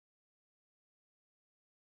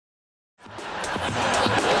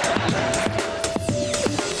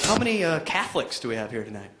How many Catholics do we have here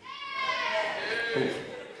tonight? Ooh,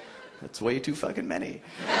 that's way too fucking many.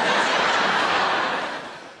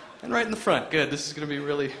 And right in the front. Good. This is going to be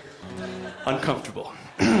really uncomfortable.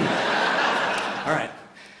 All right.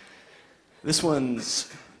 This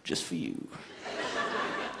one's just for you.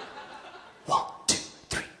 1, 2,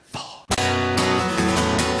 3, 4.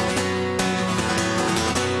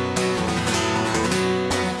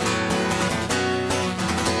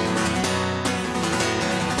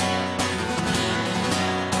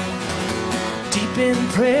 Deep in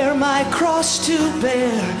prayer, my cross to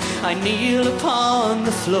bear, I kneel upon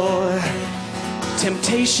the floor.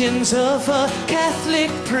 Temptations of a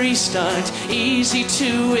Catholic priest aren't easy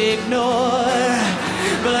to ignore.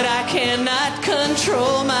 But I cannot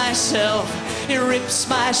control myself, it rips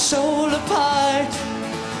my soul apart.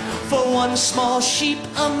 For one small sheep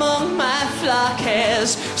among my flock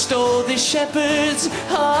has stole the shepherd's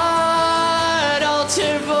heart.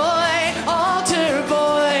 Altar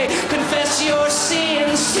boy, confess your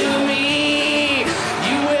sins to me.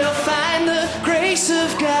 You will find the grace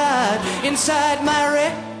of God inside my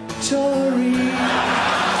rectory.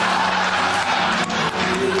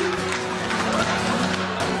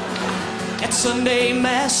 At Sunday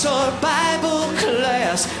Mass or Bible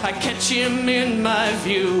class, I catch him in my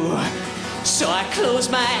view. So I close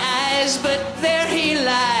my eyes, but there he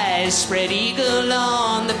lies, spread eagle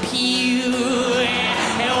on the pew.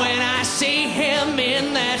 And when I see him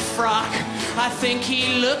in that frock, I think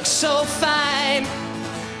he looks so fine.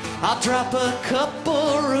 I'll drop a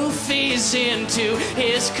couple roofies into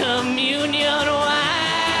his communion wine.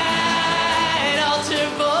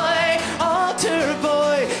 Altar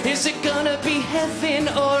boy, is it gonna be heaven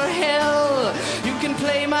or hell? You can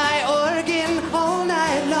play my organ all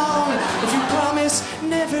night long if you promise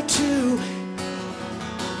never to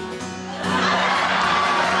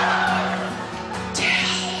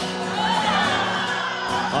tell.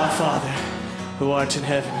 Our Father, who art in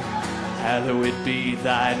heaven, hallowed be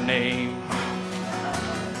thy name.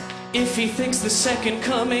 If he thinks the second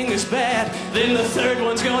coming is bad, then the third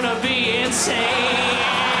one's gonna be insane.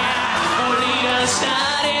 Oh, lead us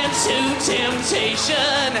not into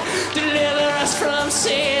temptation, deliver us from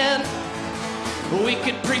sin. We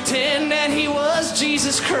could pretend that he was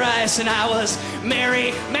Jesus Christ and I was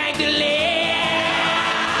Mary Magdalene.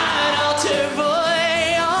 Altar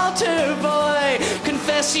boy,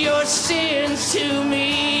 confess your sins to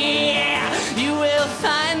me. You will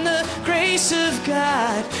find the grace of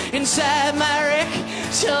God inside my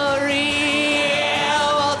rectory.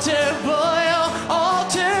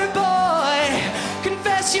 Altar boy,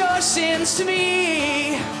 confess your sins to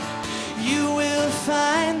me. You will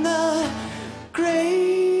find the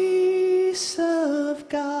grace of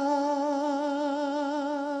God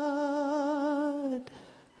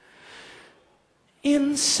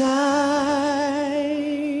inside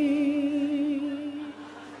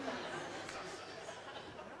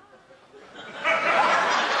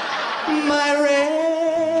my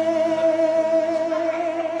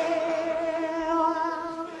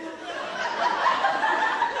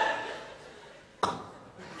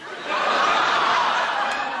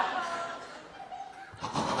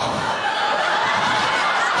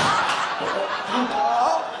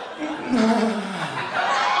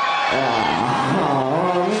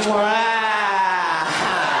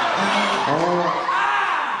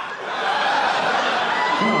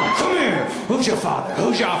Come here. Who's your father?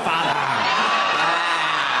 Who's your father?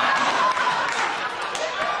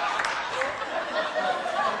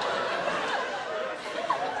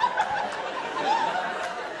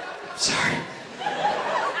 Sorry.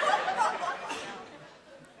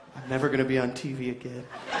 I'm never gonna be on TV again.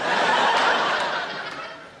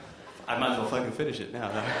 I might as well fucking finish it now.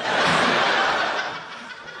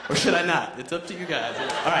 Or should I not? It's up to you guys.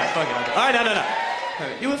 All right, fuck it. All right, no.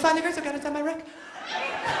 You will find the grace of God inside my wreck.